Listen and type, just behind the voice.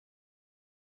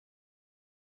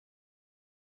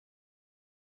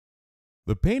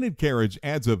The painted carriage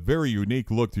adds a very unique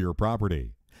look to your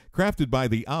property. Crafted by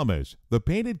the Amish, the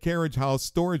painted carriage house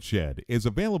storage shed is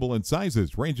available in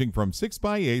sizes ranging from 6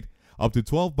 by 8 up to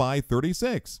 12 by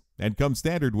 36 and comes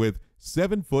standard with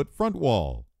 7-foot front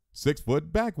wall,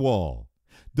 6-foot back wall,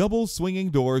 double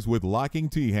swinging doors with locking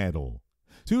T-handle,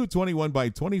 two 21 by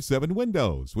 27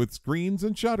 windows with screens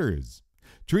and shutters,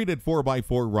 treated 4 by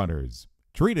 4 runners,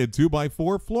 treated 2 by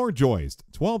 4 floor joist,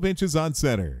 12 inches on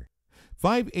center,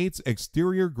 5/8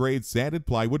 exterior grade sanded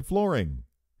plywood flooring,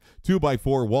 2 by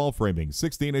 4 wall framing,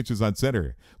 16 inches on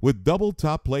center, with double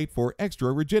top plate for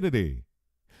extra rigidity,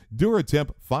 Dura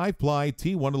Temp 5-ply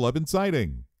T111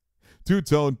 siding,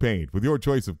 two-tone paint with your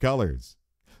choice of colors,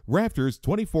 Rafters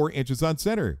 24 inches on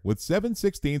center with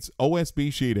 7/16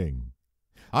 OSB sheeting,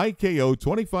 IKO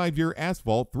 25-year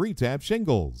asphalt 3-tab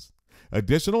shingles.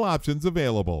 Additional options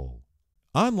available.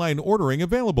 Online ordering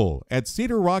available at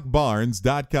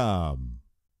cedarrockbarns.com.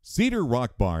 Cedar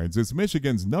Rock Barns is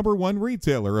Michigan's #1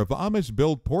 retailer of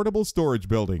Amish-built portable storage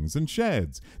buildings and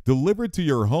sheds, delivered to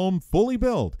your home fully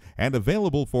built and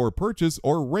available for purchase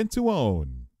or rent to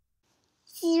own.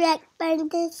 Cedar Rock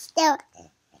Barns store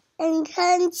and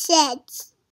concepts.